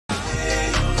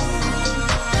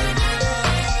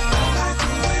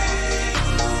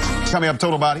Coming up,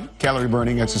 total body, calorie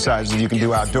burning exercises you can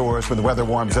do outdoors when the weather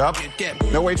warms up.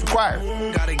 No weights required.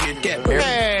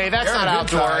 Hey, that's not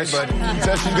outdoors. But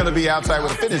says she's going to be outside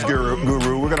with a fitness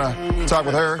guru. We're going to talk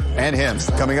with her and him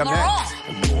coming up next.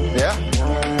 Yeah.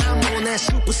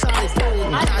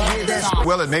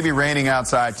 Well, it may be raining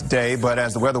outside today, but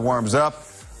as the weather warms up,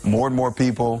 more and more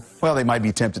people, well, they might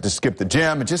be tempted to skip the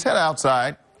gym and just head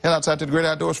outside to the great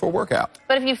outdoors for a workout.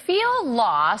 But if you feel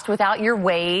lost without your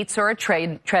weights or a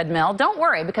treadmill, don't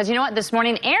worry, because you know what? This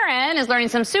morning, Erin is learning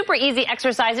some super easy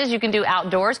exercises you can do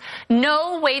outdoors.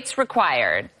 No weights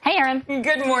required. Hey, Erin.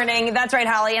 Good morning. That's right,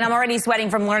 Holly. And I'm already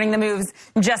sweating from learning the moves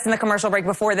just in the commercial break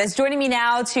before this. Joining me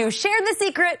now to share the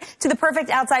secret to the perfect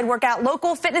outside workout,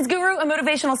 local fitness guru and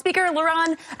motivational speaker,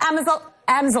 Laurent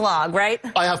Amzalog, right?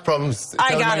 I have problems.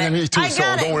 I got it. Me too, I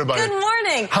got so don't worry about it. Good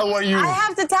morning. How are you? I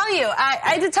have to tell you, I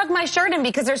had to tuck my shirt in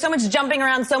because there's so much jumping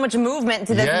around, so much movement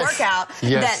to this workout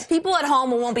that people at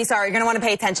home won't be sorry. You're going to want to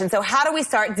pay attention. So how do we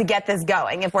start to get this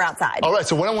going if we're outside? All right,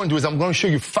 so what I want to do is I'm going to show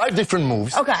you 5 different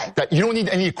moves. Okay. That you don't need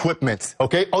any equipment,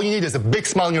 okay? All you need is a big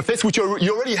smile on your face, which you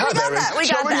already have, Erin. We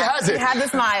got that. Has it. We have the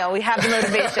smile. We have the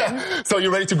motivation. So you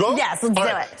ready to go? Yes, let's do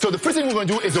it. So the first thing we're going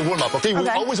to do is a warm-up, okay? We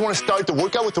always want to start the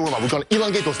workout with a warm-up. We're going to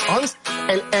elongate those arms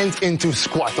and end into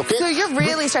squat, okay? So you're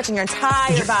really stretching your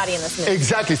entire body in this move.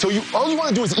 Exactly. So all you want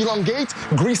to do is elongate,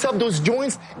 grease up those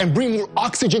joints, and bring more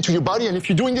oxygen to your body. And if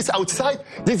you're doing this outside,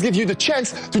 this gives you the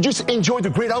chance to just enjoy the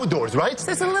great outdoors, right?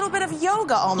 So it's a little bit of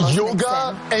yoga almost.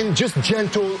 Yoga and just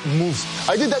gentle moves.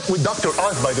 I did that with Dr.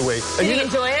 Oz, by the way. And did you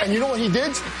enjoy it? And you know what he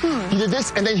did? He did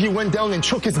this, and then he went down and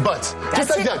shook his butt. Just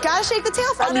like that. Gotta shake the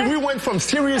tail feather. I mean, we went from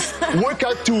serious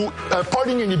workout to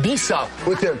partying in Ibiza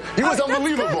with him. He was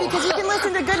unbelievable. That's good, because you can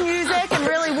listen to good music and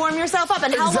really warm yourself up.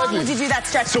 And how long would you do that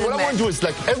stretch movement? So what I want to do is,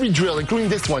 like every drill, including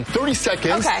this one, 30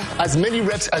 seconds, as many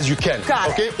reps as you can.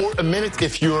 Got it. Or a minute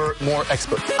if you're more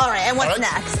expert. All right, and what's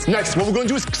next? Next, what we're going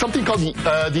to do is something called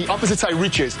the opposite side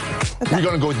reaches. We're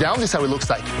going to go down, this is how it looks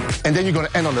like. And then you're going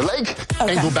to end on the leg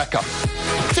and go back up.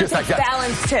 Just like that.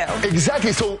 Balance too.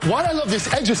 Exactly. So why I love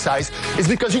this exercise is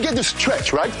because you get the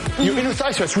stretch, right? Your inner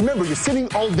thigh stretch. Remember, you're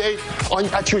sitting all day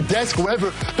at your desk,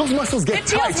 wherever. Those muscles get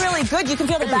tight. It feels really good. You can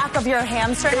feel the back of your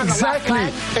hamstring on the left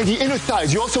leg. And the inner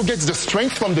thighs. You also get the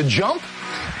strength from the jump.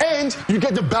 And you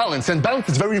get the balance. And balance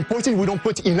is very important. We don't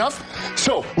put enough.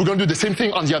 So we're going to do the same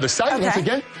thing on the other side. Once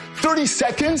again, 30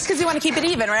 seconds. Because you want to keep it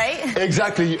even, right?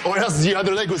 Exactly. Or else the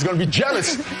other leg was going to be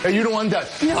jealous. And you don't want that.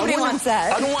 Nobody wants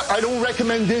that. I don't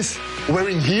recommend this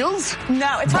wearing heels.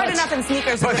 No, it's hard enough in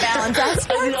sneakers with the balance.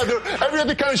 Every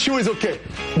other kind of shoe is okay.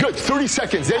 Good. 30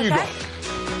 seconds. There you go.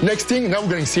 Next thing, now we're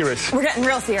getting serious. We're getting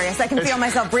real serious. I can feel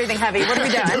myself breathing heavy. What are we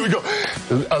doing? There we go.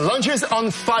 Lunges on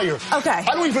fire. Okay.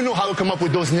 I don't even know how to come up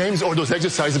with those names or those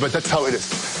exercises, but that's how it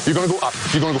is. You're going to go up.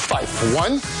 You're going to go 5.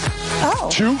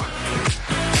 1, 2,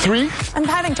 3. I'm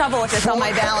having trouble with this on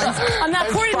my balance. I'm not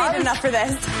coordinated enough for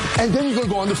this. And then you're going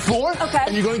to go on the floor. Okay.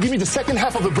 And you're going to give me the second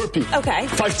half of the burpee. Okay.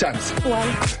 5 times.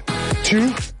 1, 2,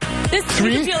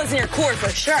 3. You can feel this in your core for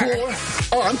sure. 4.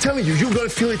 Oh, I'm telling you, you're going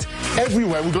to feel it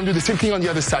everywhere. We're going to do the same thing on the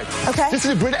other side. Okay. This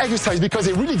is a great exercise because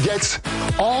it really gets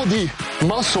all the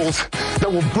muscles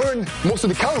that will burn most of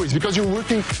the calories because you're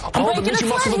working all the major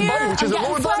muscles of the body, which is the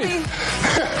lower body.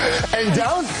 And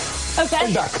down. Okay.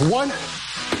 And back. 1,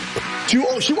 2.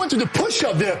 Oh, she went to the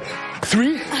push-up there.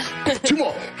 3. 2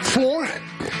 more. 4.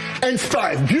 And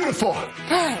 5. Beautiful.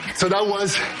 So that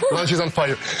was lunges on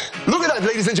fire. Look at that,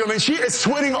 ladies and gentlemen. She is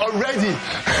sweating already.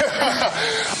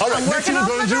 All right, next thing we're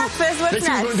going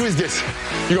to do is this.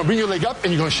 You're going to bring your leg up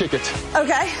and you're going to shake it.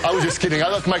 Okay. I was just kidding. I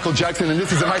love Michael Jackson, and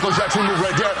this is a Michael Jackson move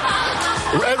right there.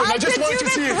 Erin, I just wanted to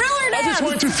see it. I just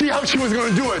wanted to see how she was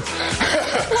going to do it.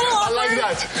 I like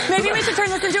that. Maybe we should turn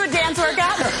this into a dance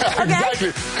workout. Okay.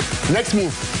 Exactly. Next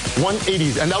move,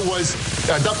 180s, and that was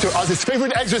Dr. Oz's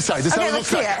favorite exercise. This is how it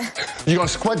looks like. You're going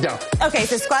to squat down. Okay,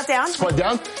 so squat down. Squat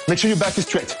down. Make sure your back is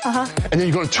straight. And then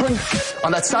you're going to turn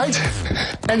on that side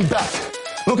and back.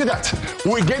 Look at that.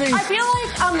 We're getting... I feel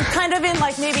like I'm kind of in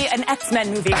like maybe an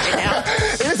X-Men movie right now.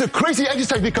 It is a crazy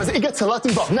exercise because it gets a lot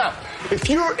involved. Now, if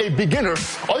you're a beginner,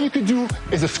 all you could do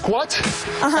is a squat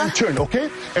and turn,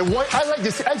 okay? And why I like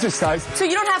this exercise... So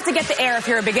you don't have to get the air if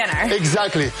you're a beginner.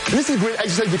 Exactly. And this is a great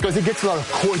exercise because it gets a lot of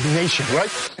coordination, right?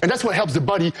 And that's what helps the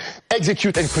body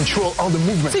execute and control all the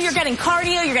movements. So you're getting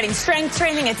cardio, you're getting strength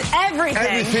training, it's everything.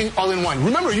 Everything all in one.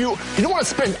 Remember, you don't want to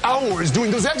spend hours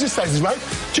doing those exercises, right?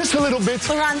 Just a little bit.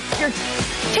 Laurent, you're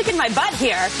kicking my butt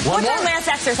here. What's our last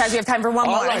exercise? We have time for one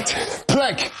more. All right.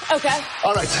 Plank. Okay.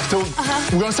 All right. So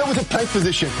we're going to start with the plank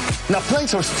position. Now,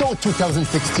 planks are so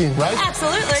 2016, right?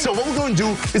 Absolutely. So what we're going to do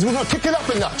is we're going to kick it up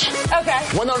a notch.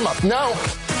 Okay. One arm up. Now,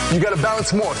 you got to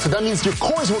balance more. So that means your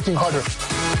core is working harder.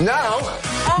 Now,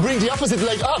 bring the opposite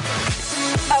leg up.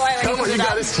 Oh, I Come on, you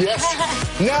got this. Yes.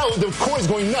 Now the core is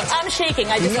going nuts. I'm shaking.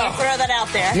 I just want to throw that out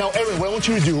there. Now, Erin, what I want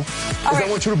you to do is I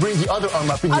want you to bring the other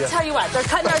arm up in the air. I'll tell you what, they're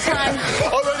cutting our time.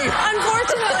 Already?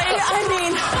 Unfortunately, I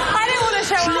mean, I didn't want to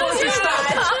show how this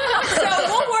so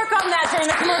we'll work on that during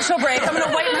the commercial break. I'm going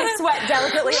to wipe my sweat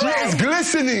delicately She away. is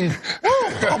glistening.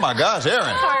 Oh my gosh,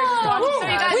 Erin.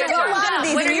 We do a lot of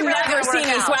these, and you've never seen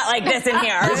me sweat like this in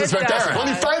here. This is fantastic.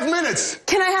 Only 5 minutes.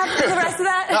 Can I have the rest of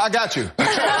that? I got you.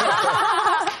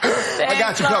 I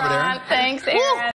got you covered, Erin. Thanks, Erin.